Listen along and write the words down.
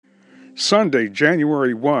Sunday,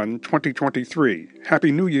 January 1, 2023.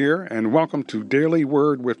 Happy New Year and welcome to Daily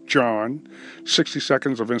Word with John, 60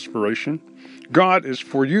 Seconds of Inspiration. God is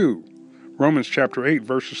for you. Romans chapter 8,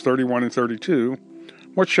 verses 31 and 32.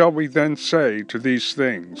 What shall we then say to these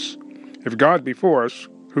things? If God be for us,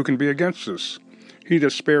 who can be against us? He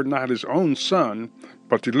that spared not his own Son,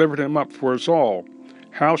 but delivered him up for us all,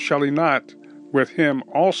 how shall he not with him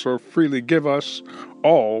also freely give us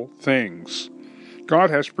all things? God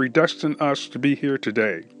has predestined us to be here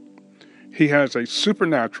today. He has a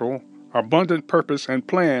supernatural, abundant purpose and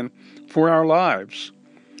plan for our lives.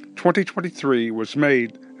 2023 was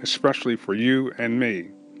made especially for you and me.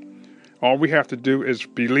 All we have to do is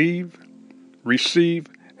believe, receive,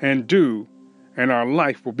 and do, and our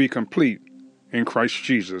life will be complete in Christ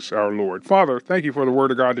Jesus, our Lord. Father, thank you for the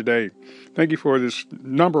word of God today. Thank you for this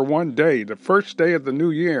number one day, the first day of the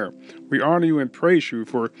new year. We honor you and praise you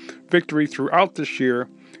for victory throughout this year,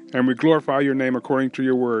 and we glorify your name according to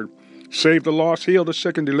your word. Save the lost, heal the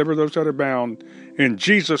sick, and deliver those that are bound. In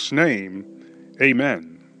Jesus' name, amen.